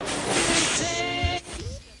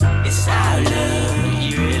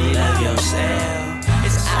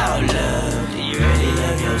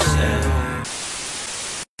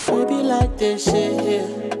shit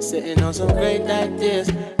here. Sitting on some great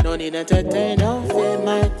ideas. No need to entertain, no fear,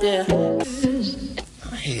 my dear.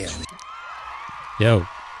 Yo.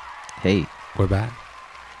 Hey. We're back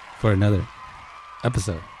for another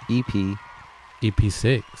episode.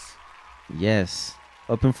 EP6. Yes.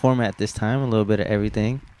 Open format this time. A little bit of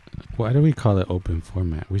everything. Why do we call it open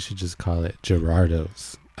format? We should just call it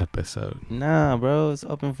Gerardo's episode. Nah, bro. It's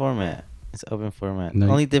open format. It's open format. No,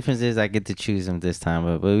 the only difference is I get to choose them this time,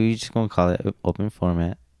 but we just gonna call it open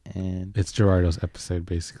format. And it's Gerardo's episode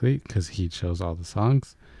basically because he chose all the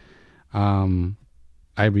songs.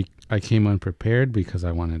 I came unprepared because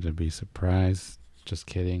I wanted to be surprised. Just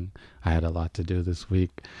kidding. I had a lot to do this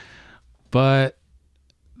week, but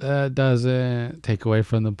that doesn't take away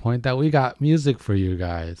from the point that we got music for you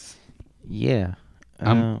guys. Yeah,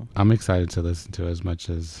 I'm excited to listen to as much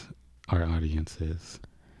as our audience is.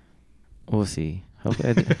 We'll see. We'll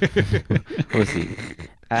see.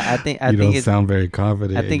 I think you don't sound very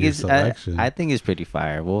confident. I think it's selection. I think it's pretty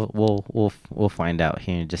fire. We'll find out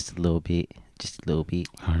here in just a little bit.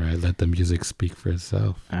 All right, let the music speak for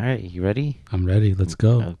itself. All right, you ready? I'm ready. Let's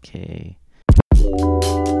go. Okay.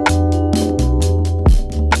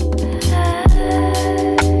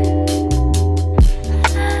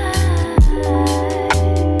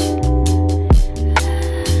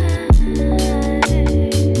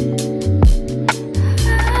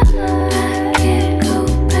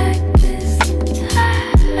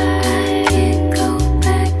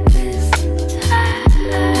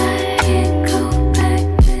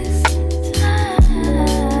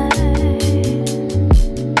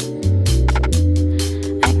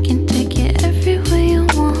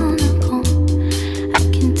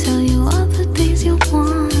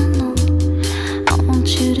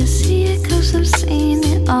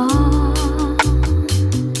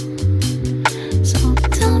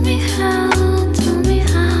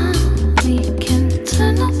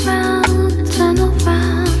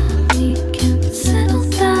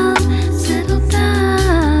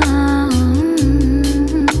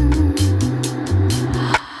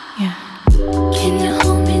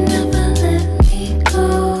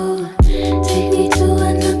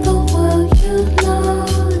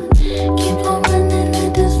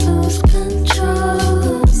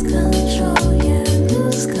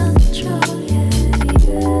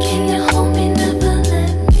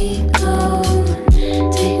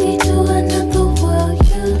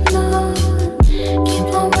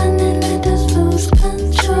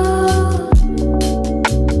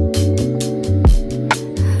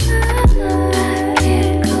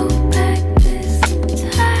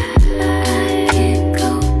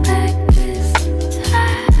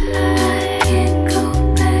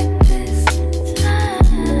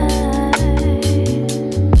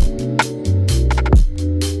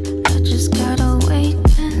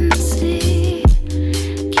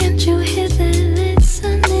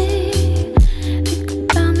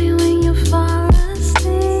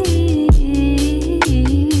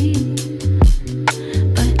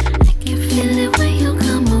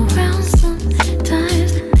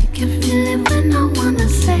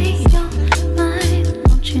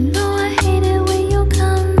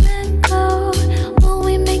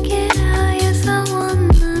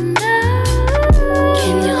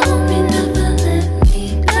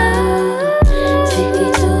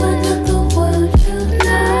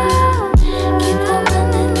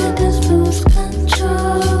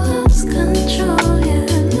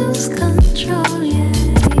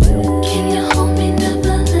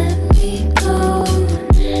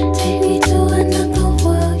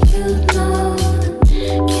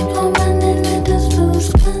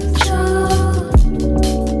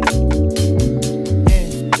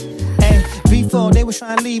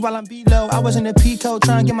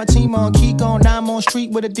 Trying to get my team on Kiko. Now I'm on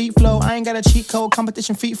street with a deep flow. I ain't got a cheat code,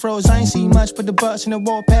 competition feet froze. I ain't see much but the butts in the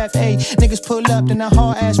warpath. Ayy, niggas pull up, then I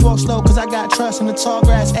hard ass walk slow. Cause I got trust in the tall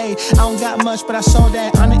grass. Ayy, I don't got much, but I saw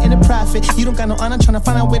that honor in the profit. You don't got no honor, trying to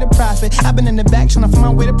find out where to profit. I've been in the back, trying to find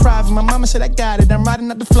out where to private. My mama said I got it. I'm riding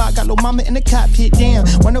up the flock, got little mama in the cockpit. Damn,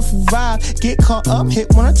 wonderful vibe. Get caught up,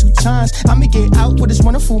 hit 1 or 2 times. I'ma get out with this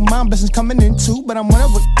wonderful mind. Blessings coming in too, but I'm one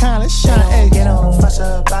of a kind. Let's shine. Ayy, they don't fuss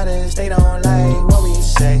about us, they don't like what we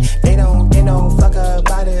say. They don't get no fuck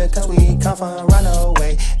about it, cause we come from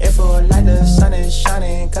Runaway. It feel like the sun is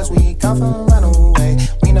shining, cause we come from Runaway.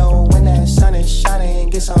 We know when that sun is shining,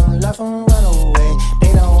 get some love from Runaway.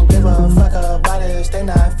 They don't give a fuck about us, they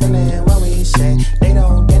not feeling what we say. They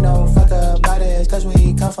don't get no fuck about us, cause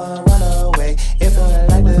we come from Runaway. It feel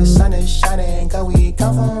like the sun is shining, cause we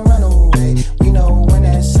come from Runaway. We know when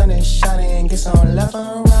that sun is shining, get some love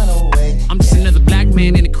from Runaway. I'm just another black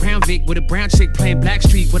man in a Crown Vic with a brown chick playing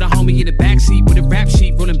Blackstreet, with a homie in the backseat, with a rap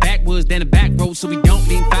sheet rolling backwards down the back road, so we don't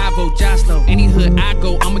lean 5-0 Joslo. Any hood I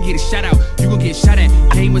go, I'ma get a shout out. You gon' get shot at.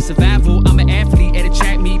 Game of survival. I'm an athlete at a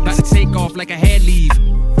track meet, about to take off like I had leave.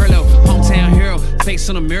 Furlough, hometown hero, face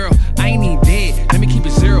on a mural. I ain't even dead, let me keep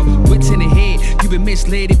it 0. Wits in the head, you been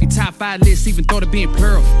misled if your top 5 list even thought of being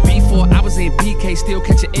plural. Before I was in BK, still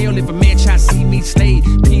catch an L if a man try to see me slayed.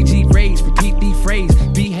 PG rage, repeat the phrase,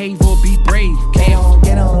 behave or be brave. They don't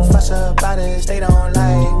get no fuss about us, they don't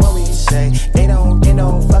like what we say. They don't get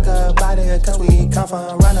no fuck about it, cause we come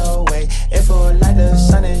from Runaway. It feel like the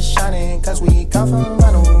sun is shining, cause we come from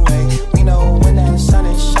Runaway. We know when that sun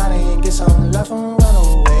is shining, get some love from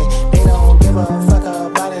Runaway. They don't give a fuck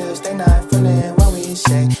about us, they not feeling what we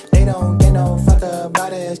say. They don't get no fuck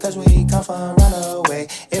about us, cause we come from Runaway.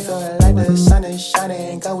 It feel like the sun is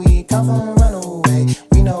shining, cause we come from Runaway.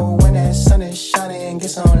 We know when that sun is shining, get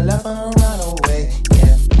some love from Runaway,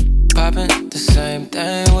 yeah. Poppin' the same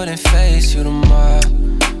thing, wouldn't face you tomorrow.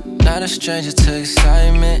 Not a stranger to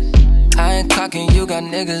excitement. I ain't clocking, you got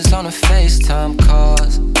niggas on the FaceTime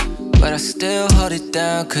calls, but I still hold it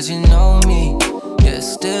down, cause you know me. Yeah,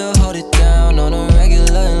 still hold it down on a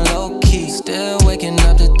regular and low key. Still waking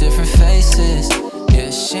up to different faces.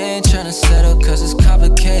 Yeah, she ain't tryna settle cause it's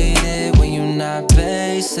complicated when you not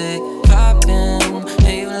basic. Poppin',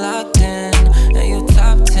 and you locked in, and you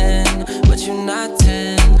top 10, but you not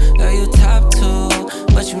 10. Girl, you top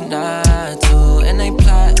 2, but you not 2. And they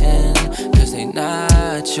plotting, cause they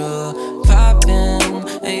not you. Poppin',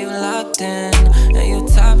 and you locked in, and you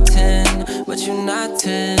top 10, but you not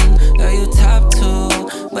 10. Girl, you top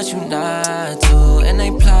 2, but you not 2. And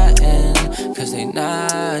they plotting, cause they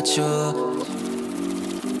not you.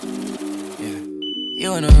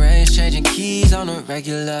 You in the range, changing keys on the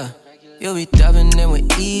regular. You be dubbing in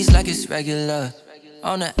with ease like it's regular.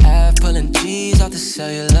 On the app, pulling G's off the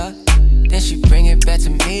cellular. Then she bring it back to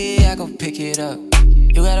me, I go pick it up.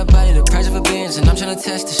 You got a body the price of a Benz, and I'm tryna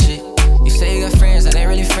test the shit. You say you got friends that ain't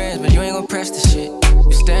really friends, but you ain't gon' press the shit.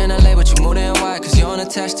 You stay in LA, but you moved in NY, cause you don't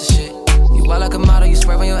attach the shit. You wild like a model, you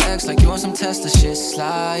swerve on your ex like you on some Tesla shit.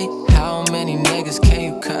 Slide, how many niggas can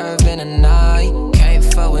you curve in a night? Can't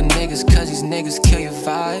fuck with niggas cause these niggas kill your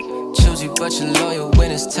vibe. Choose you but you're loyal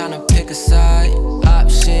when it's time to pick a side.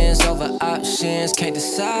 Options over options, can't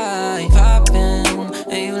decide. Poppin',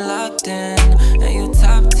 and you locked in, and you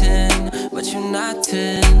top 10, but you not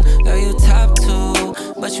 10. Girl, you top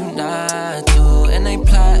 2, but you not 2. And they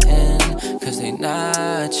plotting, cause they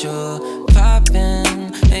not you.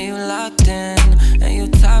 Poppin', and you locked in, and you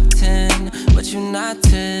top 10, but you not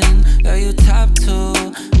 10. Girl, you top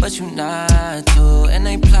 2, but you not 2. And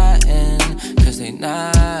they plotting, cause they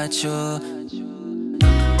not you.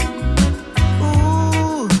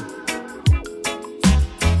 Ooh,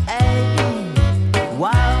 hey,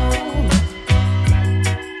 wow.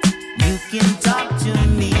 You can talk to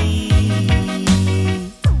me.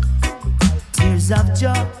 Tears of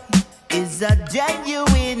joy is a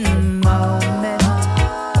genuine moment.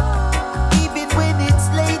 Even when it's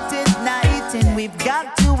late at night and we've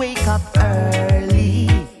got to wake up early,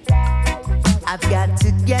 I've got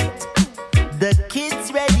to get the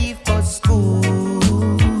kids ready for school.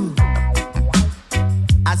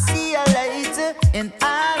 I see you later and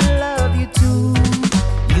I love you too.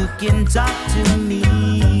 You can talk to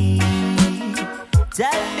me,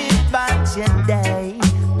 tell me about your day.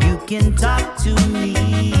 You can talk to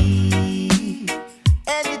me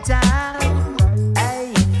anytime.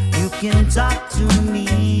 Hey, you can talk to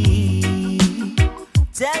me,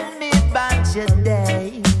 tell me about your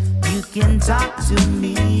day. You can talk to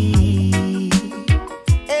me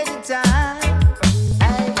anytime.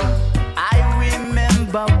 Hey, I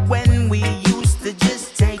remember when we used to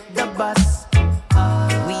just take the bus.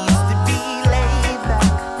 We used to be laid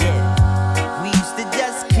back, yeah. We used to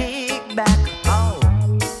just kick back, oh.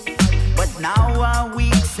 But now our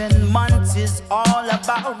weeks and months is all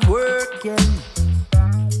about working.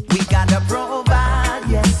 We gotta provide,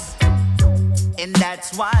 yes, and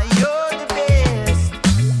that's why you're the best.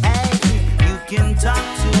 Hey, you can talk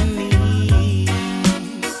to me,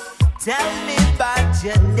 tell me about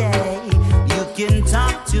your day. You can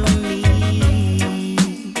talk to me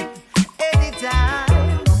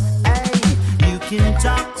anytime. Hey, you can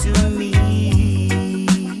talk to me,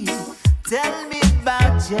 tell me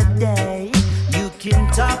about your day. You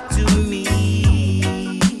can talk to me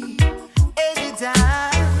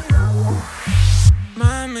anytime.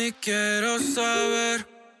 Mami, quiero saber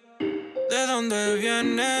de dónde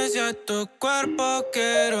vienes y a tu cuerpo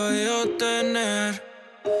quiero yo tener.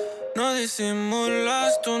 No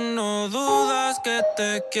disimulas, tú no dudas que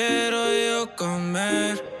te quiero yo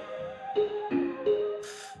comer.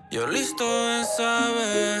 Yo listo en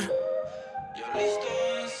saber.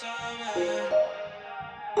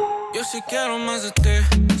 Yo sí quiero más de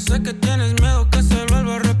ti. Sé que tienes miedo que se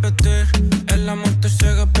vuelva a repetir. El amor te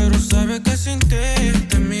ciega pero sabe que sin ti.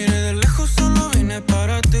 Te miré de lejos, solo vine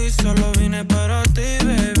para ti. Solo vine para ti,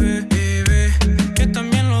 baby. Y vi que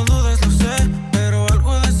también lo dudas, lo sé. Pero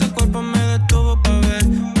algo de ese cuerpo me detuvo pa' ver.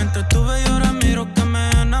 Mientras tú ves y ahora miro que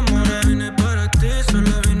me enamoré. Vine para ti,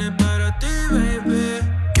 solo vine para ti, baby.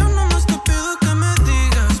 Yo nomás te pido que me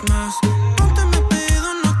digas más. Ponte mi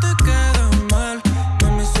apellido, no te queda mal.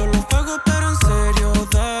 Mami, solo fuego, pero en serio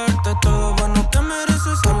darte todo bueno que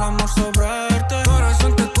mereces, el amor sobrarte.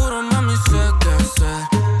 Corazón te curo, mami, sé qué hacer.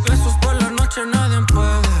 Besos por la noche nadie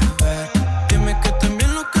puede ver. Dime que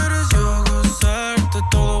también lo quieres yo gozarte.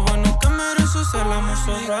 Todo bueno que mereces, el amor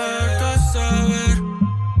sobrarte. Saber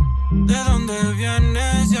de dónde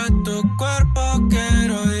vienes, ya tu cuerpo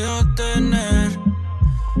quiero yo tener.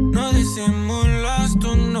 No disimulas,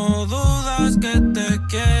 tú no dudas que te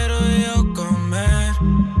quiero yo comer.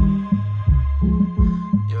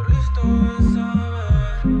 Yo listo en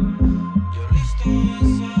saber, yo listo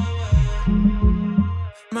en saber.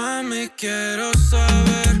 Mami, quiero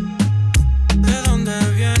saber de dónde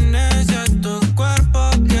vienes, ya tu cuerpo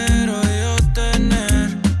quiero yo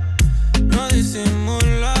tener. No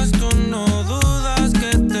disimulas, tú no dudas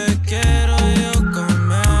que te quiero yo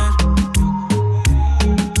comer.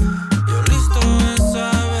 Yo listo en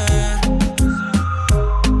saber.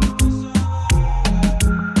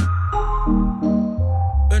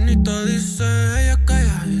 Benito dice, ella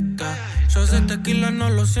calladita. Yo sé tequila, no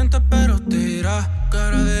lo siente, pero tira.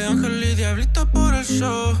 Cara de ángel y diablita por el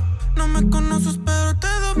show. No me conoces, pero te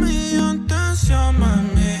doy mi atención,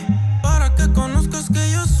 mami. Para que conozcas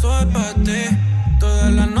que yo soy pa' ti. Toda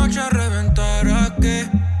la noche a reventar aquí.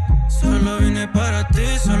 Solo vine para ti,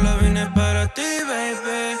 solo vine para ti,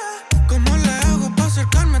 baby. ¿Cómo le hago pa'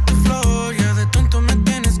 acercarme a tu flor? Ya de tonto me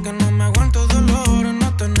tienes que no me aguanto dolor en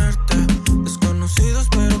no tenerte. Desconocidos,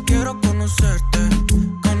 pero quiero conocerte,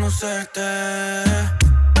 conocerte.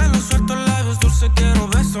 Pelo suelto, labios dulce, quiero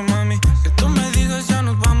beso, mami. Que tú me digas, ya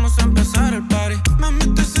nos vamos a empezar el party. Mami,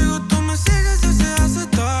 te sigo, tú me sigues, ya se hace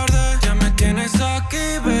tarde. Ya me tienes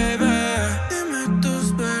aquí, baby. Dime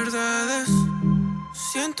tus verdades.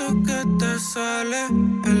 Siento que te sale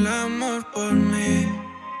el amor por mí.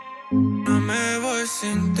 No me voy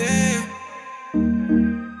sin ti.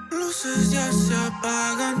 Luces ya se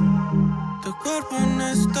apagan. Tu cuerpo en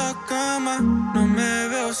esta cama. No me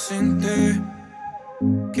veo sin ti.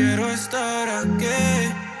 Quiero estar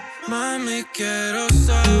aquí. Mami, quiero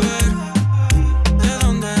saber de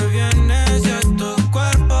dónde vienes, ya tu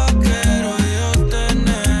cuerpo quiero yo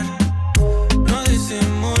tener. No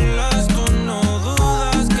disimulas, tú no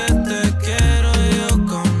dudas que te quiero yo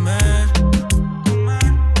comer.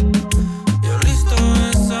 Yo listo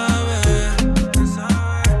en saber, en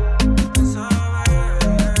saber, en saber.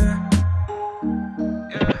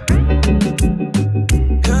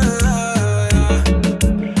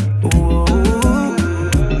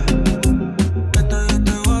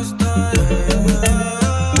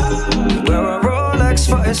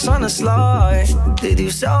 On the slide, they do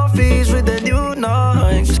selfies with the new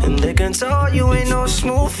Nikes, and they can tell you ain't no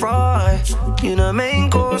smooth fry. You the main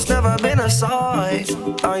course, never been a side.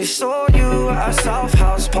 I saw you at a South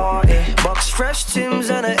House party, box fresh Timbs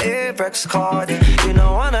and an Apex card. You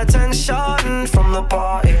know, on a 10 shotting from the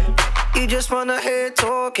party. You just wanna hear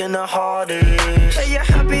talking the hardest. Are you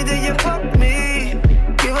happy that you clocked me?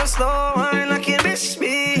 Give a slow wine like you miss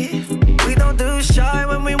me. We don't do shy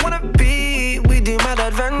when we wanna be. We do mad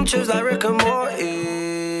adventures like Rick and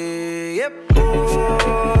Morty. Yep,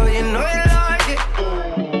 oh, you know you like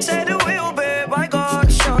it. Say the wheel, babe, I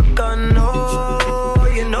got shotgun. Oh,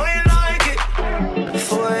 you know you like it.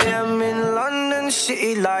 4 AM in London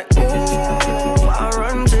City, like, ooh, I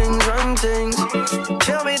run things, run things.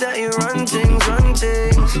 Tell me that you run things, run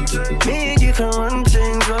things. Me and you can run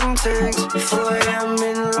things, run things. 4 AM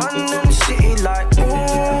in London City, like,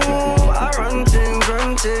 ooh, I run things,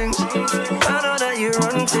 run things. I know that you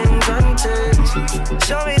run things, run things.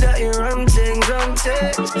 Show me that you run things, run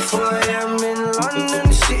things. 4 AM in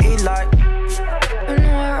London City, like. I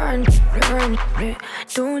know I run,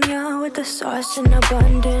 Dunya with the sauce in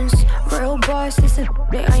abundance. Real boss, this is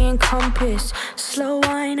that I encompass. Slow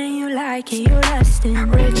wine and you like it, you lasting.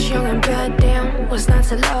 Rich, young and bad, damn, what's not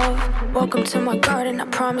to love? Welcome to my garden, I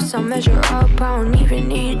promise I'll measure up. I don't even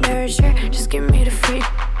need nurture, just give me the free.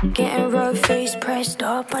 Getting rough face pressed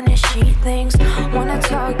up on the sheet things. Wanna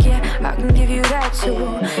talk, yeah, I can give you that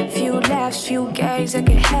too. Few laughs, few gags, I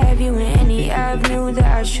could have you in any avenue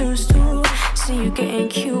that I choose to. see you getting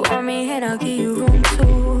cute on me, and I'll give you room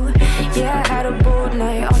too. Yeah, I had a bold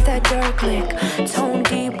night off that dark click. Tone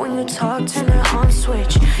deep when you talk, turn it on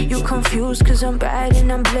switch. You confused cause I'm bad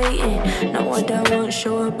and I'm blatant. Now what I want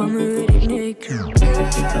show up, I'm already naked.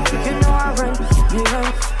 You know I run, you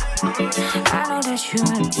run. I know that you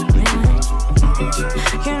run, you run.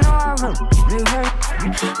 You know I run, you run.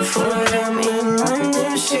 For them in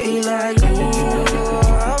London, she like, ooh,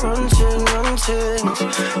 I run things.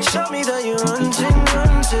 Show me that you run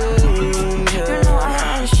things, yeah. You know I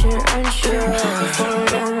run shit, yeah. For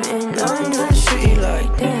them in London, she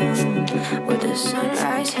like, damn. With the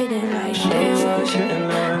sunrise hitting like damn.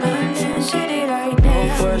 London City like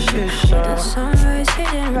damn. With the sunrise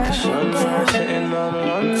hitting right hitting on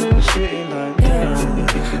London City like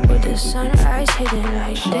damn. With the sunrise hitting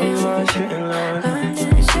like damn.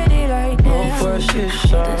 London City like damn. With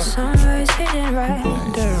the sunrise hitting right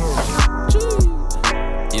there.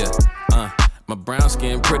 Yeah, my brown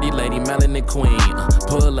skin, pretty lady, melanin queen.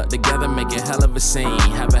 Pull up together, make a hell of a scene.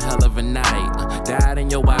 Have a hell of a night. Died in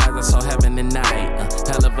your eyes, I saw heaven tonight.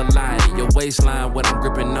 Hell of a light, your waistline, what I'm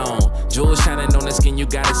gripping on. Jewels shining on the skin, you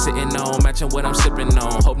got it sitting on. Matching what I'm sipping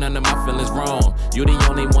on. Hope none of my feelings wrong. You the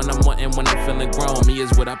only one I'm wanting when I'm feeling grown. Me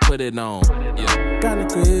is what I put it on. Yeah. Kinda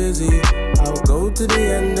crazy. I'll go to the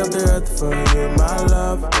end of the earth for you, my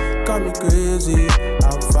love. Got me crazy.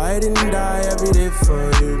 I'll fight and die every day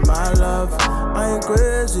for you, my love. I ain't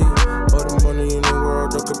crazy. All the money in the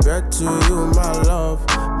world don't compare to you, my love.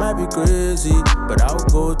 Might be crazy, but I'll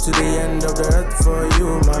go to the end of the earth for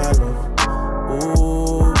you, my love.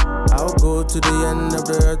 Ooh, I'll go to the end of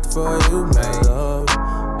the earth for you, my love.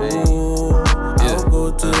 Ooh, I'll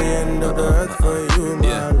go to the end of the earth for you,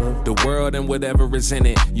 my love. The world and whatever is in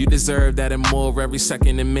it, you deserve that and more every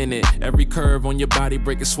second and minute. Every curve on your body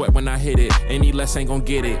break a sweat when I hit it. Any less ain't gon'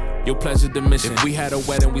 get it. Your pleasure the mission. If we had a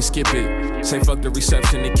wedding, we skip it. Say fuck the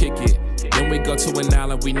reception and kick it. Then we go to an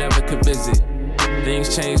island we never could visit.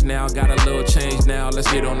 Things change now, got a little change now.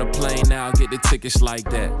 Let's get on the plane now, get the tickets like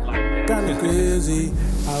that. Kinda crazy.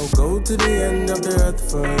 I'll go to the end of the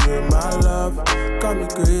earth for you, my love. Got me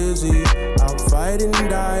crazy. I'll fight and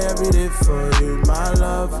die every day for you, my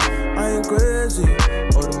love. I ain't crazy.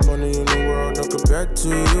 All the money in the world don't compare to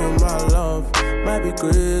you, my love. Might be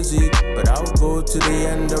crazy, but I'll go to the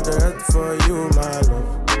end of the earth for you, my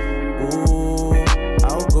love. Ooh,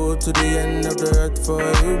 I'll go to the end of the earth for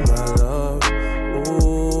you, my love.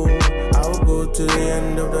 Ooh, I'll go to the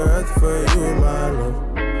end of the earth for you, my love.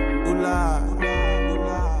 Ooh la.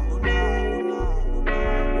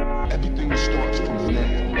 Everything starts from now.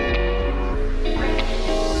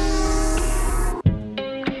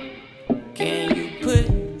 Can you put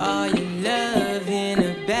all your love in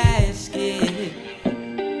a basket?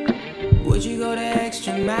 Would you go the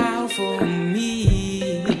extra mile for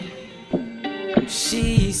me?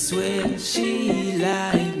 She swears she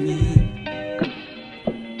like me.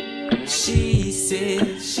 She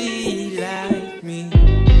says she like me.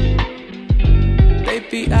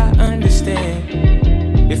 Baby, I understand.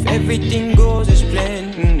 If everything goes as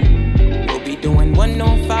planned, we'll be doing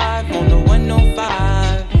 105 on the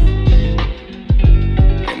 105.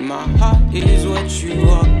 And my heart is what you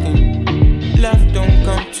walking. Love don't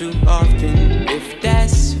come too often. If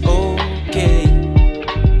that's okay,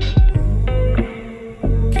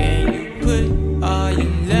 can you put all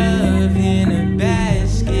your love in a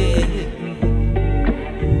basket?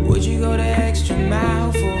 Would you go the extra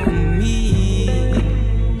mile for me?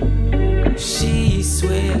 She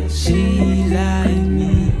swears she like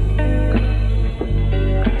me.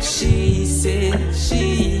 She says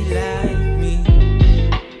she like me.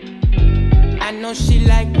 I know she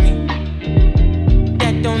like me.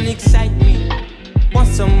 That don't excite me. Want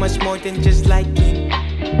so much more than just liking.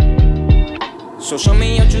 So show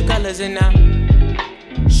me your true colors and now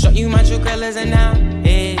show you my true colors and now,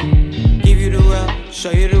 hey. Give you the world,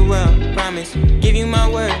 show you the world, promise. Give you my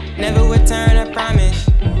word, never return, I promise.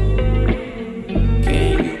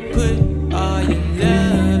 Can you put all your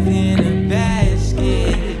love in a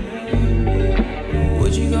basket?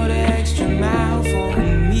 Would you go the extra mile for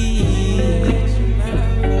me?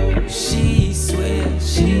 She swears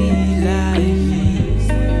she like me.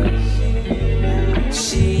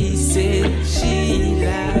 She said she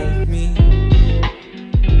like me.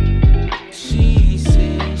 She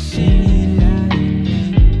said she like me.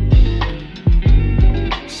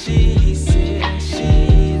 She said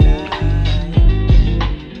she like me.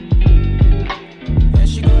 Yeah,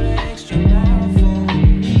 she go the extra mile for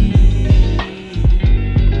me.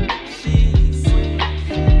 She said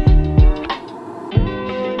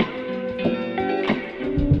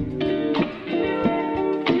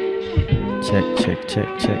Check.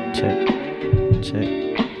 check.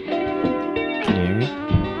 Can you hear me?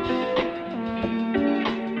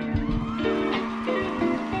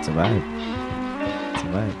 It's a vibe. It's a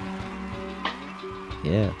vibe.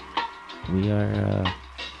 Yeah.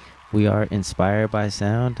 We are inspired by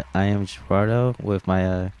sound. I am Gerardo with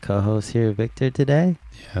my co-host here, Victor, today.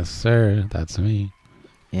 Yes, sir. That's me.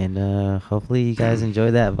 And hopefully you guys enjoy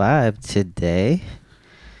that vibe today.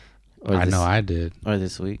 I know I did. Or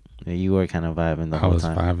this week. Yeah, you were kind of vibing the whole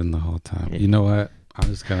time. I was vibing the whole time. Yeah. You know what? I'm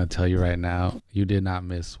just going to tell you right now. You did not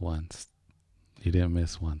miss once. You didn't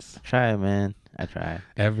miss once. I tried, man. I tried.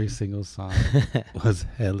 Every single song was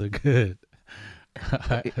hella good.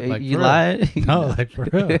 Like, you lied? No, like for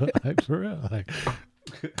real. Like for real. Like.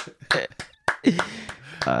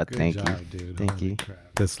 Thank job, you. Dude. Thank Holy you.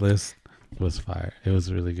 Crap. This list was fire. It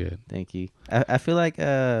was really good. Thank you. I feel like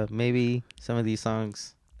maybe some of these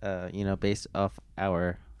songs, based off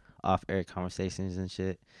our off-air conversations and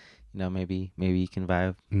shit, maybe you can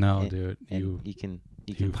vibe. No, dude. You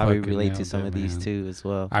can probably relate to some of these too as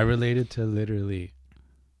well. I related to literally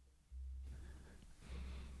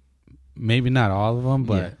maybe not all of them,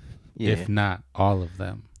 but if not all of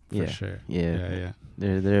them, for sure. Yeah.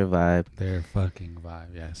 They're a vibe. They're a fucking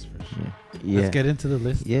vibe, yes, for sure. Yeah. Let's get into the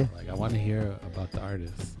list. Yeah. Like, I want to hear about the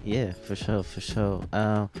artists. Yeah, for sure.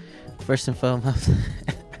 First and foremost.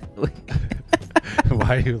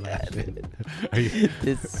 Why are you laughing?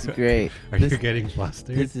 This is great. Are you getting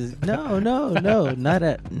flustered? This is no,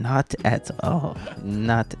 not at all.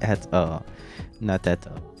 Not at all.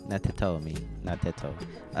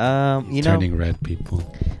 Turning red, people.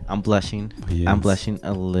 I'm blushing. Yes. I'm blushing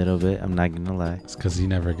a little bit. I'm not gonna lie. It's because he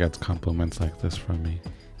never gets compliments like this from me.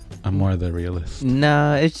 I'm more the realist.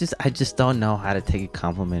 No, it's just I just don't know how to take a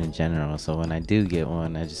compliment in general. So when I do get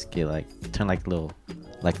one, I just get turn like a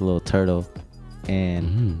little turtle,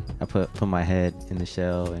 and I put my head in the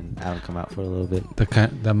shell, and I don't come out for a little bit.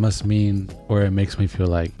 That must mean, or it makes me feel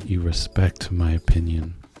like you respect my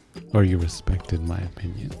opinion, or you respected my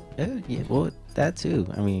opinion. Yeah, well, that too.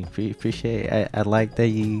 I mean, appreciate. I like that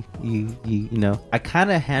you know. I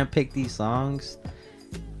kind of handpicked these songs,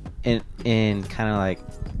 and kind of like,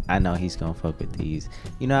 I know he's gonna fuck with these.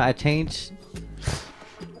 I changed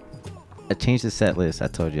the set list. I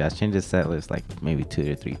told you I changed the set list like maybe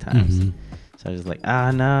 2 or 3 times. Mm-hmm. So I was like,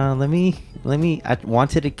 no, let me. I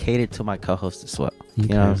wanted to cater to my co-host as well. You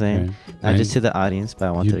know what I'm saying? Okay. Not just to the audience, but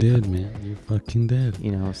I wanted. You did, man. You fucking did.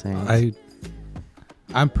 You know what I'm saying?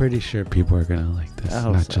 I'm pretty sure people are gonna like this,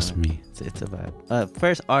 not just me. It's a vibe.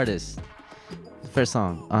 First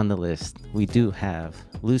song on the list, we do have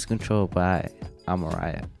 "Lose Control" by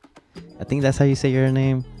Amariah. I think that's how you say your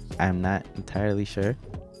name. I'm not entirely sure.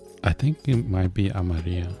 I think it might be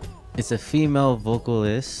Amaria. It's a female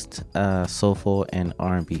vocalist, soulful and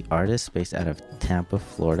R&B artist based out of Tampa,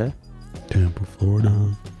 Florida.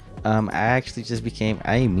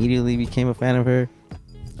 I immediately became a fan of her.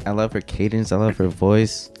 I love her cadence. I love her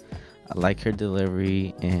voice. I like her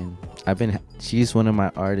delivery, and she's one of my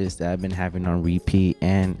artists that I've been having on repeat,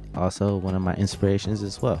 and also one of my inspirations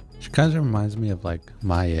as well. She kind of reminds me of like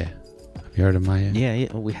Maya. Have you heard of Maya?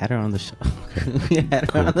 Yeah, we had her on the show. Okay. We had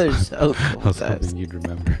her on the show. I was hoping you'd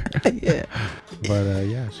remember. Yeah. But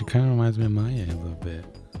yeah, she kind of reminds me of Maya a little bit.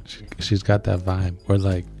 She's got that vibe, or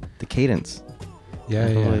like the cadence. Yeah.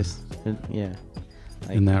 Voice. Yeah.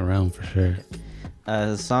 In that realm for sure.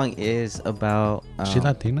 The song is about. She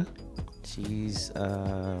Latina? She's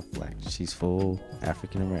black. She's full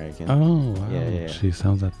African American. Oh wow. Yeah. She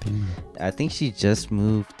sounds Latina. I think she just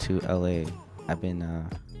moved to LA. I've been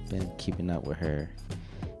keeping up with her,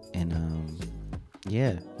 and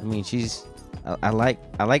yeah. I mean, I like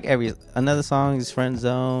another song is Friend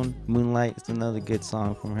Zone. Moonlight is another good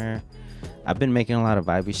song from her. I've been making a lot of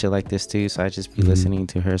vibey shit like this too, so I just be listening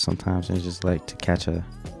to her sometimes and just like to catch her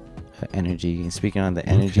energy. And speaking on the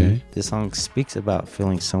energy, this song speaks about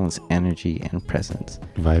feeling someone's energy and presence.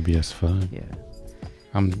 Vibey as fuck. Yeah.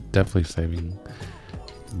 I'm definitely saving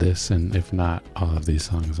this, and if not all of these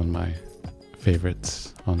songs, on my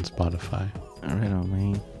favorites on Spotify. Right on,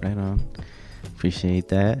 man. Right on. Appreciate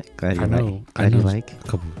that. Glad you like. A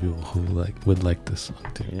couple of people who would like this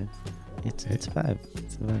song too. Yeah. It's a vibe.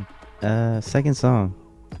 It's a vibe. Second song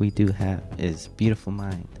we do have is Beautiful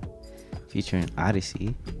Mind, featuring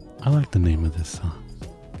Odyssey. I like the name of this song.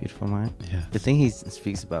 Beautiful Mind? Yeah. The thing he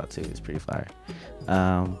speaks about too is pretty fire.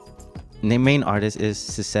 The main artist is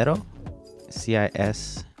Cisero.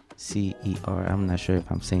 Ciscer. I'm not sure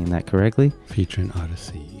if I'm saying that correctly. Featuring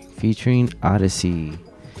Odyssey.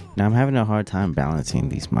 Now I'm having a hard time balancing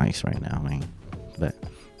these mics right now, man. But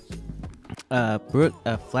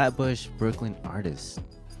Flatbush, Brooklyn artist.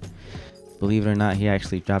 Believe it or not, he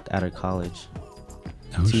actually dropped out of college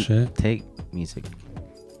Oh to shit! take music.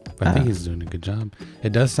 I think he's doing a good job.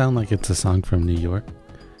 It does sound like it's a song from New York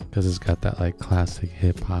because it's got that like classic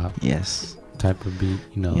hip hop Yes. type of beat.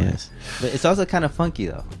 You know. Yes. But it's also kind of funky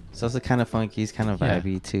though. It's also kind of funky. It's kind of Yeah.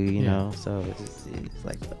 vibey too, you Yeah. know. So it's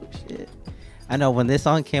like, oh shit. I know when this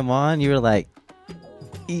song came on, you were like,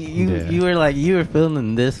 you were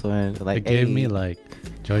feeling this one. Like It gave hey. me like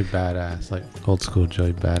Joey Badass, like old school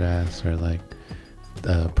Joey Badass, or like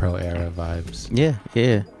the pro era vibes. Yeah.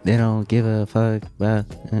 They don't give a fuck about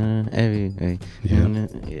everything. Yeah.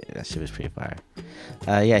 Yeah, that shit was pretty fire.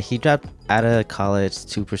 Yeah, he dropped out of college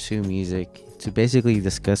to pursue music, to basically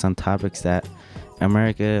discuss on topics that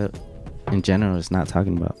America in general is not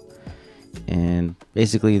talking about. And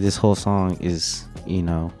basically this whole song is, you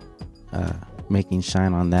know, making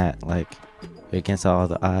shine on that, like against all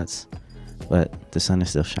the odds, but the sun is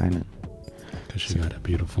still shining. Because she got a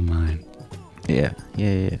beautiful mind. Yeah.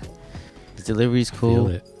 His delivery's cool.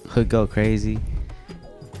 Feel it. Hook go crazy.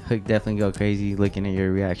 Hook definitely go crazy. Looking at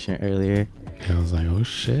your reaction earlier. I was like, oh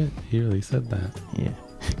shit, he really said that. Yeah.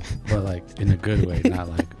 But like in a good way, not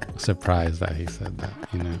like surprised that he said that,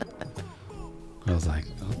 you know. I was like,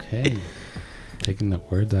 okay, taking the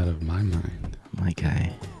words out of my mind. My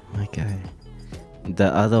guy.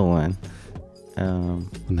 The other one. The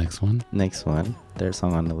next one, Third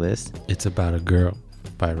song on the list. It's About a Girl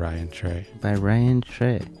by Ryan Trey. By Ryan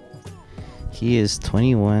Trey. He is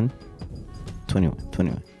 21.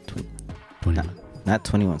 21. Not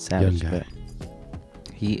 21 Savage, Young guy. but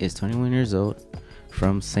he is 21 years old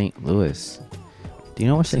from St. Louis. Do you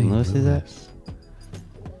know where St. Louis is at?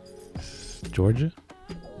 Georgia?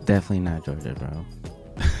 Definitely not Georgia, bro.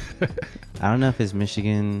 I don't know if it's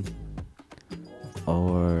Michigan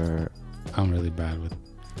or... I'm really bad with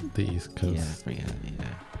the East Coast. Yeah, I forgot.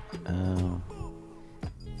 Yeah.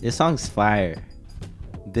 This song's fire.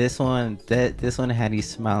 This one had you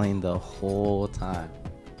smiling the whole time.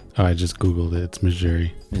 Oh, I just Googled it. It's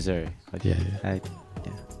Missouri. Missouri. Okay. Yeah.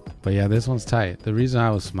 But yeah, this one's tight. The reason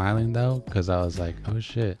I was smiling though, because I was like, oh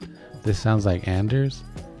shit, this sounds like Anders,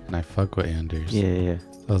 and I fuck with Anders. Yeah.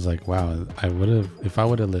 I was like, wow, if I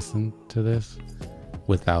would have listened to this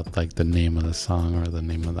without like the name of the song or the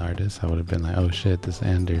name of the artist, I would have been like, oh shit, this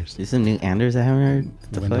Anders. This is a new Anders I haven't heard.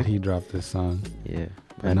 When did he drop this song? Yeah.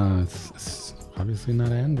 But no, it's obviously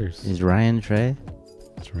not Anders. Is Ryan Trey?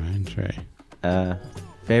 It's Ryan Trey.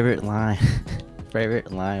 Favorite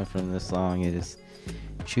line from this song is,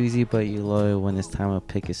 choosy but you loyal when it's time to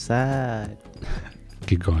pick a side.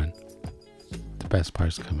 Keep going. The best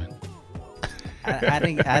part's coming. I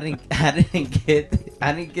didn't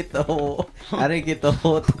get the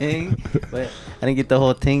whole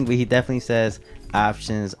thing, but he definitely says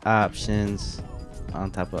options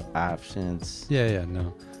on top of options. Yeah,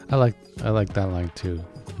 no. I like that line too.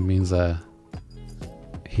 It means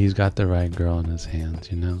he's got the right girl in his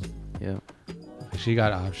hands, you know? Yeah. She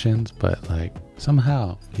got options, but like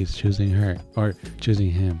somehow he's choosing her or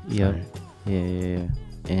choosing him. Yep. Yeah.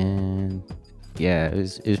 And yeah, it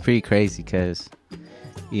was pretty crazy because,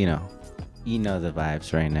 you know the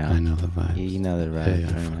vibes right now. I know the vibes. You know the vibes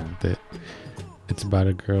yeah, right now. It. It's About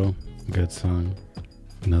a Girl. Good song.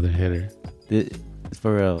 Another hitter.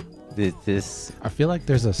 For real. This. I feel like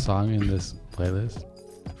there's a song in this playlist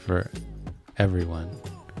for everyone.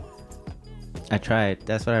 I tried.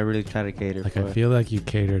 That's what I really try to cater like for. I feel like you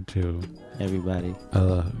cater to everybody.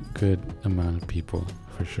 A good amount of people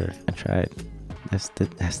for sure. I tried. That's the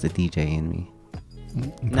DJ in me.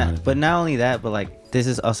 Not only that, but like this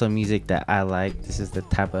is also music that I like. This is the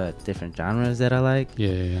type of different genres that I like.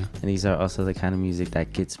 Yeah. And these are also the kind of music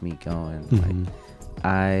that gets me going. Mm-hmm. Like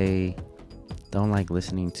I don't like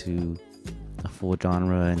listening to a full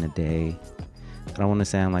genre in a day. I don't want to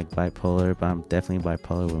say I'm like bipolar, but I'm definitely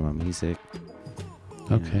bipolar with my music.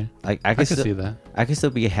 Okay. Like I can see that. I can still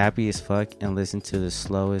be happy as fuck and listen to the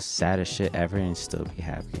slowest, saddest shit ever and still be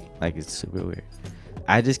happy. Like it's super weird.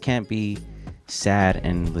 I just can't be sad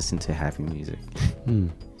and listen to happy music. You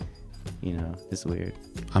know, it's weird.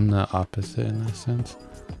 I'm the opposite in that sense.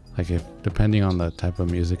 Like depending on the type of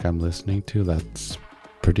music I'm listening to, that's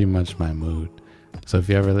pretty much my mood. So if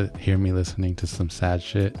you ever hear me listening to some sad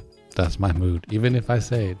shit, that's my mood. Even if I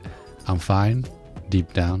say I'm fine,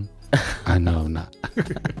 deep down, I know I'm not.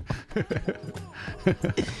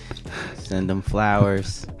 Send them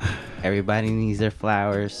flowers. Everybody needs their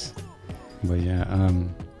flowers. But yeah,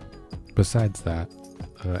 besides that,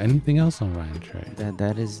 anything else on Ryan Trey?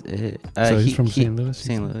 That is it. So he's from St. Louis?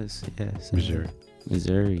 St. Louis, yes.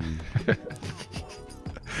 Missouri.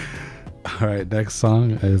 All right, next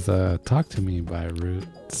song is Talk to Me by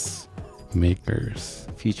Roots Makers.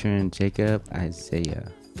 Featuring Jacob Isaiah.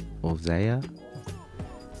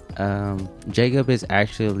 Jacob is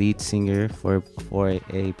actually a lead singer for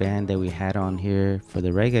a band that we had on here for the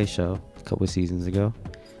reggae show a couple seasons ago.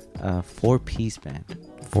 4-piece band.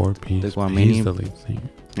 4-piece. He's the lead singer.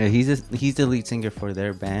 Yeah, he's the lead singer for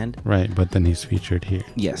their band. Right, but then he's featured here.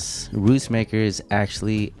 Yes. Rootsmaker is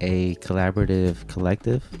actually a collaborative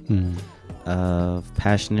collective of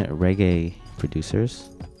passionate reggae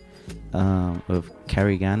producers of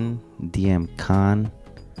Carrigan, DM Khan,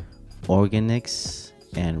 Organix,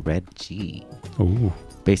 and Red G. Ooh.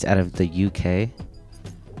 Based out of the UK.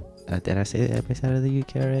 Did I say that? Based out of the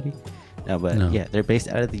UK already? No. Yeah, they're based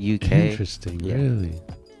out of the UK. Interesting, yeah. Really.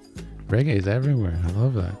 Reggae is everywhere. I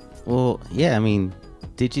love that. Well, yeah, I mean,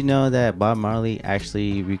 did you know that Bob Marley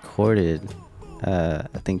actually recorded, I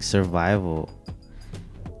think, Survival?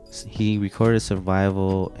 He recorded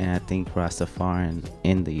Survival and I think Rastafarian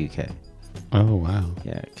in the UK. Oh, wow.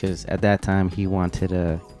 Yeah, because at that time he wanted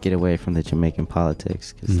to get away from the Jamaican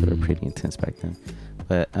politics because they were pretty intense back then.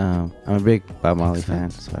 But I'm a big Bob Marley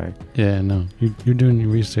fan. Sorry. Yeah, no. You're doing your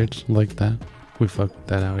research like that. We fuck with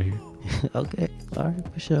that out here. Okay, all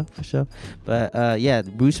right, for sure. But yeah,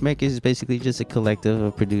 Rootsmaker is basically just a collective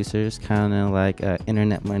of producers, kind of like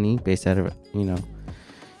Internet Money, based out of you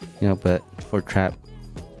know, but for trap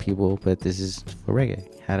people. But this is for reggae.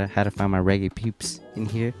 How to find my reggae peeps in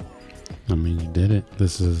here. I mean, you did it.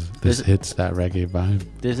 This hits that reggae vibe.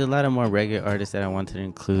 There's a lot of more reggae artists that I wanted to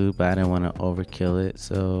include, but I didn't want to overkill it.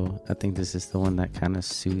 So I think this is the one that kind of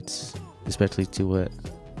suits, especially to what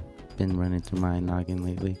been running through my noggin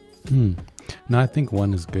lately. No, I think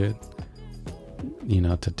one is good,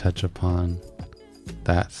 to touch upon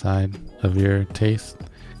that side of your taste,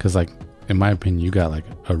 because like in my opinion you got like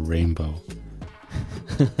a rainbow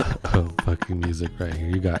of fucking music right here.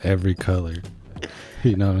 You got every color,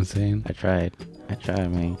 you know what I'm saying? I tried,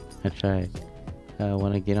 man. I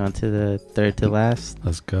want to get on to the third to last.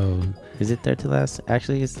 Let's go. Is it third to last?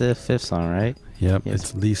 Actually, it's the fifth song, right? Yep. Yes.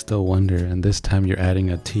 It's Least a Wonder, and this time you're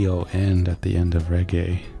adding a T-O-N at the end of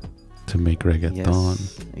reggae to make reggaeton.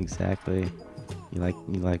 Yes, exactly. You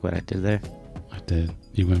like what I did there? I did.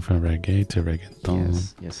 You went from reggae to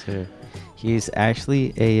reggaeton. Yes, sir. He's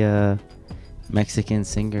actually a Mexican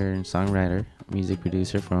singer and songwriter, music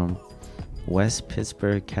producer from West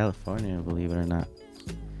Pittsburgh, California, believe it or not.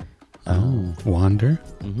 Wander?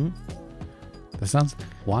 Mm-hmm.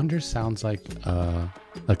 Wander sounds like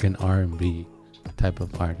an R&B type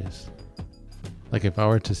of artist. Like if I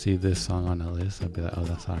were to see this song on a list, I'd be like, oh,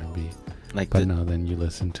 that's R&B. No, then you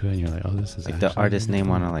listen to it and you're like, oh, this is like the artist name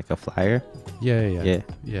on a flyer. Yeah.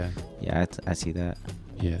 I see that.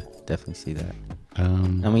 Yeah, definitely see that. I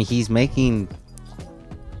mean, he's making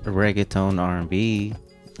reggaeton R&B,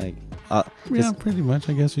 like pretty much.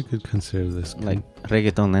 I guess you could consider this like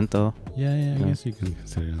reggaeton lento. Yeah, I guess you can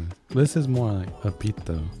consider this. This is more like a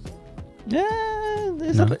pito. Yeah,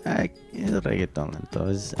 it's a reggaeton lento.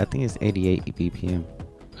 I think it's 88 BPM.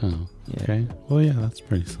 Oh, yeah. Okay. Well, yeah, that's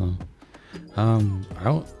pretty slow.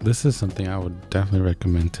 This is something I would definitely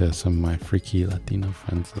recommend to some of my freaky Latino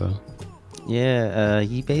friends, though. Yeah,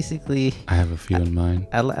 he basically. I have a few in mind.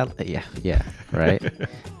 Yeah, right.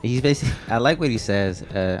 He's basically. I like what he says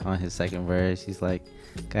on his second verse. He's like,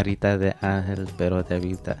 "Carita de ángel, pero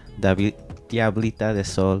diablita de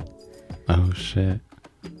sol." Oh shit!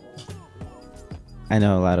 I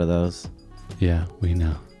know a lot of those. Yeah, we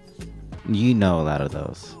know. You know a lot of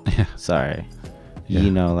those. Yeah. Sorry. Yeah. You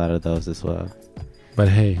know a lot of those as well. But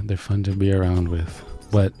hey, they're fun to be around with,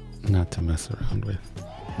 but not to mess around with.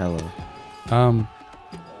 Hello.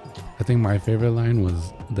 I think my favorite line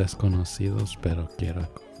was "Desconocidos, pero quiero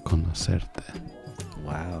conocerte."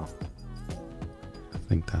 Wow. I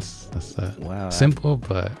think that's wow. Simple,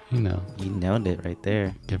 but you nailed it right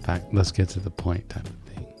there. Let's get to the point type of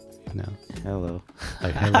thing. Hello.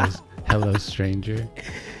 Like hello stranger.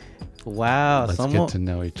 Wow. Let's get to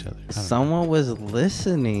know each other. Someone was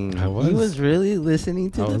listening. I was. He was really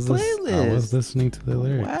listening to the playlist. I was listening to the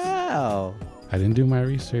lyrics. Wow. I didn't do my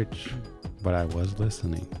research, but I was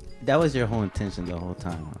listening. That was your whole intention the whole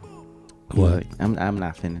time. What? Like, I'm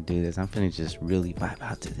not finna do this. I'm finna just really vibe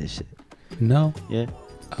out to this shit. No. Yeah.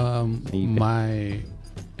 My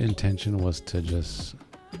intention was to just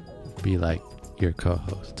be like your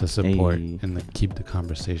co-host, to support and keep the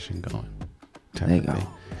conversation going. There you go.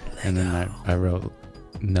 And then I wrote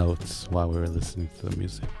notes while we were listening to the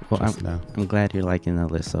music. Well, I'm glad you're liking the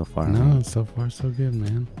list so far. No, man. So far so good,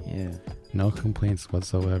 man. Yeah. No complaints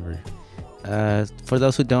whatsoever. For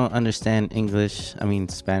those who don't understand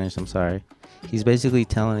Spanish, I'm sorry. He's basically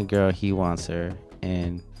telling a girl he wants her,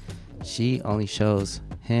 and she only shows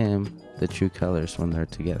him the true colors when they're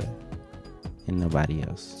together, and nobody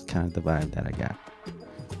else. Kind of the vibe that I got.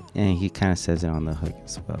 and he kind of says it on the hook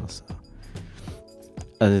as well. So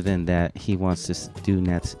other than that, he wants to do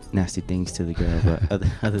nasty things to the girl, but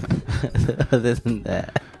other than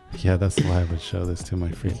that, Yeah, that's why I would show this to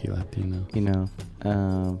my freaky Latino. you know.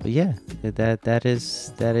 But yeah, that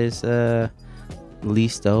is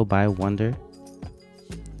Listo by Wonder,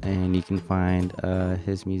 and you can find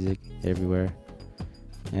his music everywhere.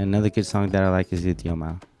 And another good song that I like is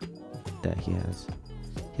Idioma that he has.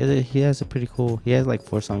 He has a pretty cool. He has like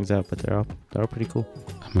 4 songs out, but they're all pretty cool.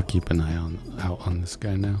 I'm gonna keep an eye out on this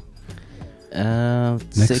guy now.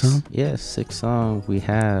 Next 6 song? Yeah, 6 song we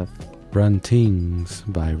have. Run Tings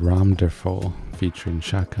by Ram Derfol featuring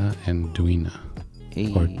Shaka and Duina.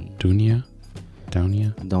 Hey. Or Dunia?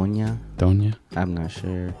 Donia? I'm not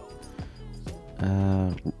sure.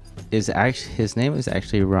 His name is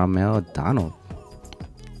actually Ramel Donald.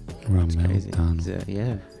 Ramel Crazy. Donald.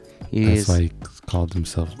 Yeah. That's why he called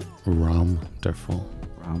himself Ram Derfol.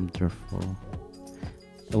 Ram Derfol.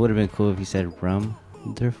 It would have been cool if he said Rum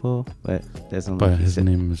Derfol, but that's not. But his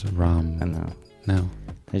name is Ram. I know. No.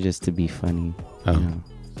 That's just to be funny. Oh. You know.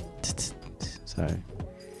 Sorry.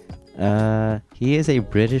 He is a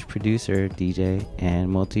British producer, DJ, and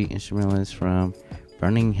multi-instrumentalist from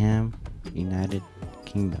Birmingham, United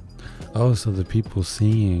Kingdom. Oh, so the people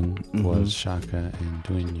singing was Shaka and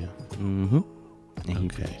Duina. Mm-hmm.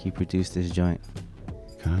 And Okay. he produced this joint.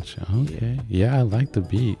 Gotcha. Okay. Yeah, I like the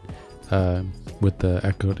beat. With the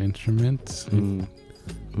echoed instruments.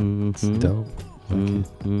 It's dope.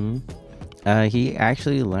 Okay. He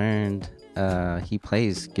actually learned, he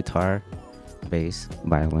plays guitar, bass,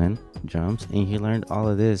 violin, drums, and he learned all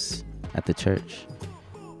of this at the church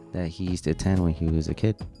that he used to attend when he was a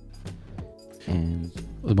kid. And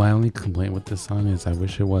my only complaint with this song is I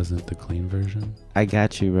wish it wasn't the clean version. I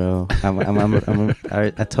got you, bro.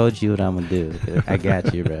 I told you what I'm gonna do. I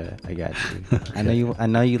got you, bro. I got you. I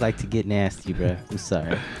know you like to get nasty, bro. I'm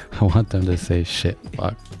sorry. I want them to say shit,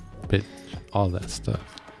 fuck, bitch, all that stuff.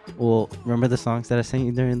 Well, remember the songs that I sent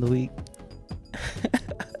you during the week?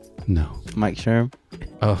 No. Mike Sherm.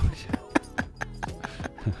 Oh yeah.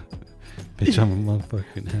 Bitch, I'm a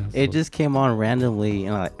motherfucking asshole. It just came on randomly,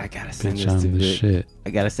 and I gotta send Bitch, this to I'm the Vic. shit. I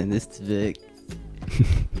gotta send this to Vic.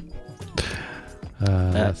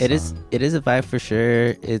 That It song. is a vibe for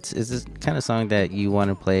sure. It's this kind of song that you want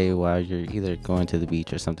to play while you're either going to the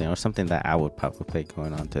beach or something that I would probably play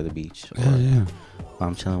going on to the beach, or Yeah. while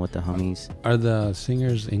I'm chilling with the homies. Are the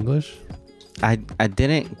singers English? I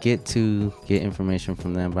didn't get information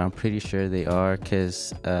from them, but I'm pretty sure they are,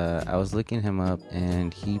 because I was looking him up,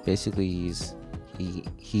 and he basically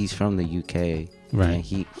he's from the UK, Right. And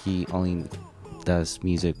he only does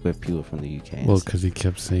music with people from the UK. Well, because he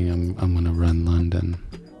kept saying I'm gonna run London.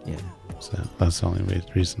 Yeah. So that's the only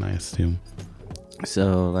reason I assume.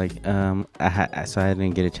 So like I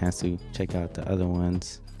didn't get a chance to check out the other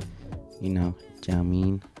ones. You know,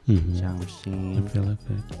 Jamin. Jam Machine. I feel it.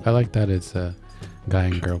 I like that it's a guy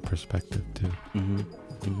and girl perspective too.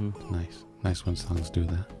 Nice when songs do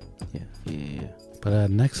that. Yeah. But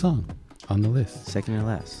next song on the list, second to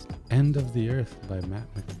last, "End of the Earth" by Matt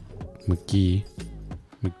McGee,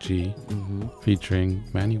 featuring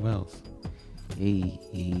Manny Wells. Hey.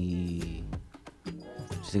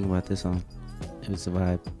 What you think about this song? It was a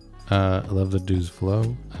vibe. I love the dude's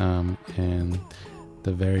flow, and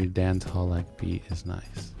the very dance hall like beat is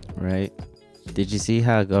nice. Right. Did you see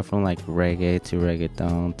how it go from like reggae to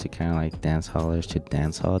reggaeton to kind of like dance hallers to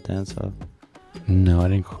dance hall? No, I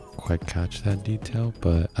didn't quite catch that detail,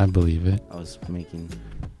 but I believe it. I was making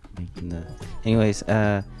the. Anyways,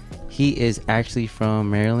 he is actually from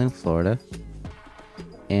Maryland, Florida,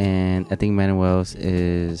 and I think Manny Wells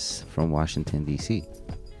is from Washington D.C.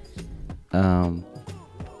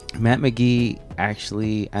 Matt McGee,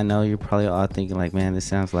 actually, I know you're probably all thinking like, man, this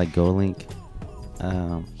sounds like GoLink.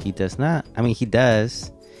 He does not. I mean, he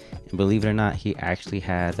does. And believe it or not, he actually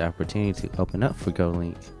had the opportunity to open up for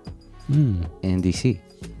GoLink in DC.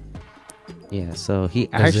 Yeah, so he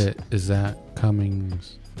actually... Is that coming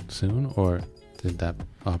soon, or did that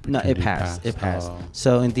opportunity No, it passed. It passed. Oh.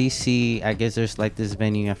 So in DC, I guess there's like this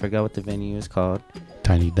venue. I forgot what the venue is called.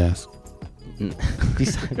 Tiny Desk.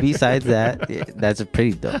 Besides that, that's a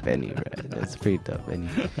pretty dope venue, right? That's a pretty dope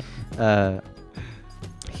venue.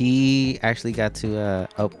 He actually got to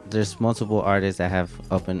there's multiple artists that have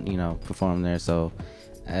performed there, so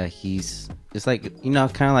it's like, kind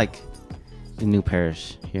of like the New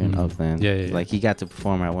Parish here in Oakland. Yeah. Like he got to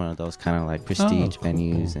perform at one of those kind of like prestige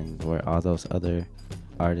venues, and where all those other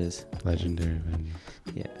artists, legendary venue.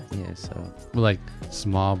 Yeah, so like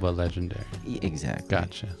small but legendary. Exactly.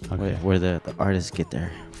 Gotcha. Okay. Where the artists get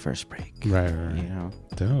their first break. Right. You know.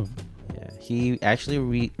 Dope. Yeah, He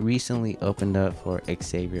actually recently opened up for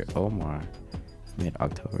Xavier Omar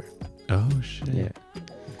mid-October. Oh shit. Yeah.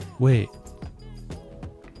 Wait.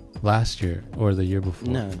 Last year or the year before?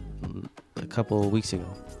 No, a couple of weeks ago.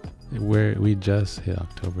 Where we just hit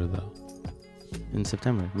October though. In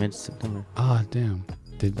September, mid-September. Ah, damn.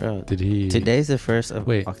 Did he? Today's the 1st of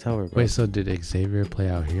October. Bro. Wait, so did Xavier play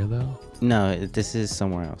out here though? No, this is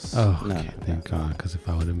somewhere else. Oh, no, okay. Thank God, because if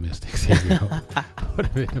I would have missed Xavier, I would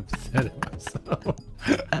have been upset at myself.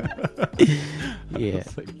 Yeah. I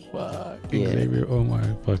was like, fuck. Yeah. Xavier Omar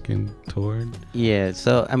fucking toured. Yeah.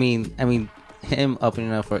 So I mean, him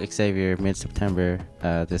opening up for Xavier mid-September,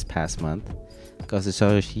 this past month, goes to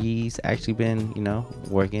show he's actually been,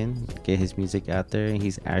 working, get his music out there, and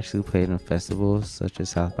he's actually played in festivals such as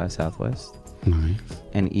South by Southwest. Nice.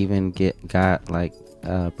 And even got like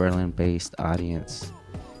a Berlin-based audience,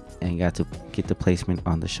 and got to get the placement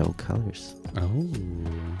on the show Colors. Oh.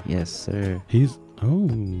 Yes, sir. He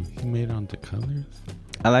made it onto Colors.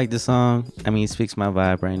 I like the song. I mean, it speaks my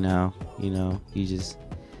vibe right now. He's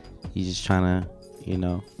just trying to,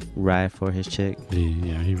 ride for his chick.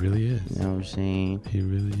 Yeah, he really is. You know what I'm saying? He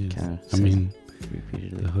really is. I mean,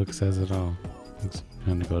 the hook says it all. He's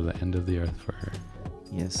trying to go to the end of the earth for her.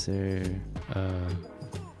 Yes, sir.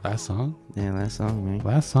 Last song? Yeah, last song, man.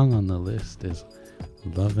 Last song on the list is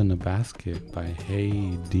Love in a Basket by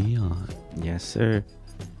Hey Dion. Yes, sir.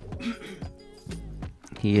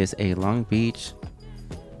 He is a Long Beach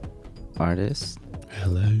artist.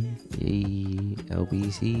 Hello. Yay,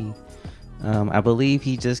 LBC. I believe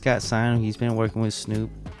he just got signed. He's been working with Snoop.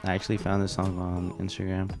 I actually found this song on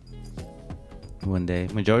Instagram one day.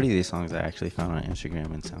 Majority of these songs I actually found on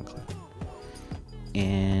Instagram and SoundCloud.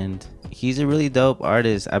 And he's a really dope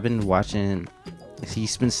artist. I've been watching.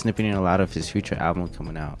 He's been snipping a lot of his future album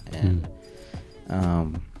coming out, and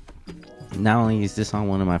not only is this song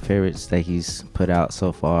one of my favorites that he's put out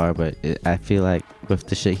so far, but I feel like with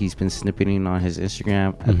the shit he's been snipping on his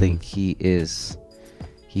Instagram, I think he's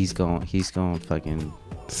going fucking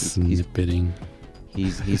snippeting.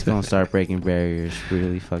 He's gonna start breaking barriers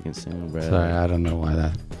really fucking soon, bro. Sorry, I don't know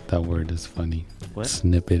why that word is funny. What?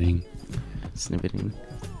 Snippeting.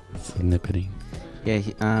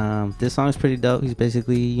 Yeah, this song is pretty dope. He's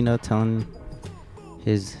basically, telling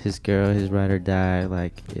his girl, his ride or die,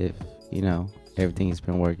 like if, everything he's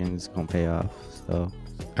been working is gonna pay off. So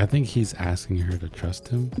I think he's asking her to trust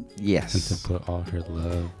him. Yes. And to put all her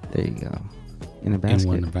love. There you go. In a basket.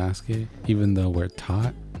 In one basket. Even though we're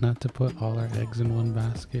taught not to put all our eggs in one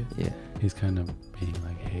basket. Yeah. He's kind of being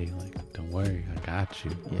like, hey, like, don't worry, I got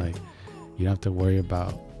you. Yeah. Like, you don't have to worry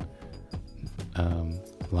about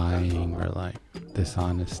lying or like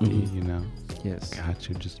dishonesty, Yes. Got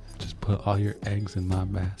you. Just put all your eggs in my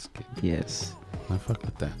basket. Yes. I fuck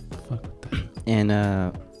with that. And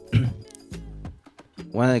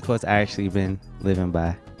one of the quotes I actually been living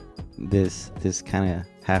by this kind of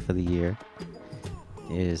half of the year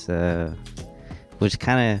is which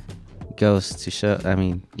kind of goes to show, I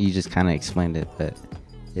mean, you just kind of explained it, but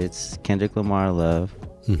it's Kendrick Lamar Love.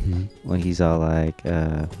 When he's all like,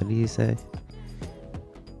 what did he say?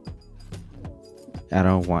 I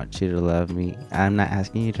don't want you to love me. I'm not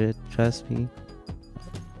asking you to trust me.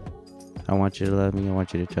 I want you to love me. I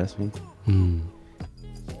want you to trust me.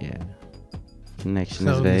 Yeah. Connection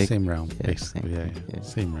is vague. Same realm, yeah, basically. Yeah.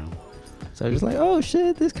 Same realm. So I was like, oh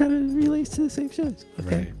shit, this kind of relates to the same shit.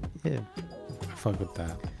 Okay. Right. Yeah. I fuck with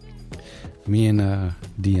that. Me and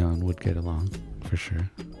Dion would get along for sure.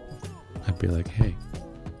 I'd be like, hey,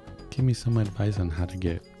 give me some advice on how to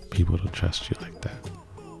get people to trust you like that.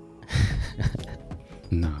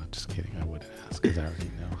 No, just kidding. I wouldn't ask because I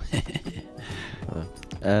already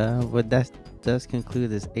know. But that does conclude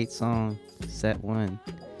this 8-song set 1.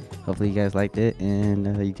 Hopefully you guys liked it, and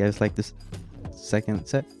you guys like this second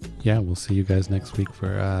set. Yeah, we'll see you guys next week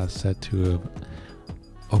for set 2 of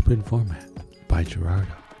Open Format by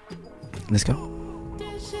Gerardo. Let's go.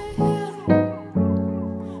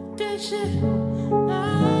 This shit.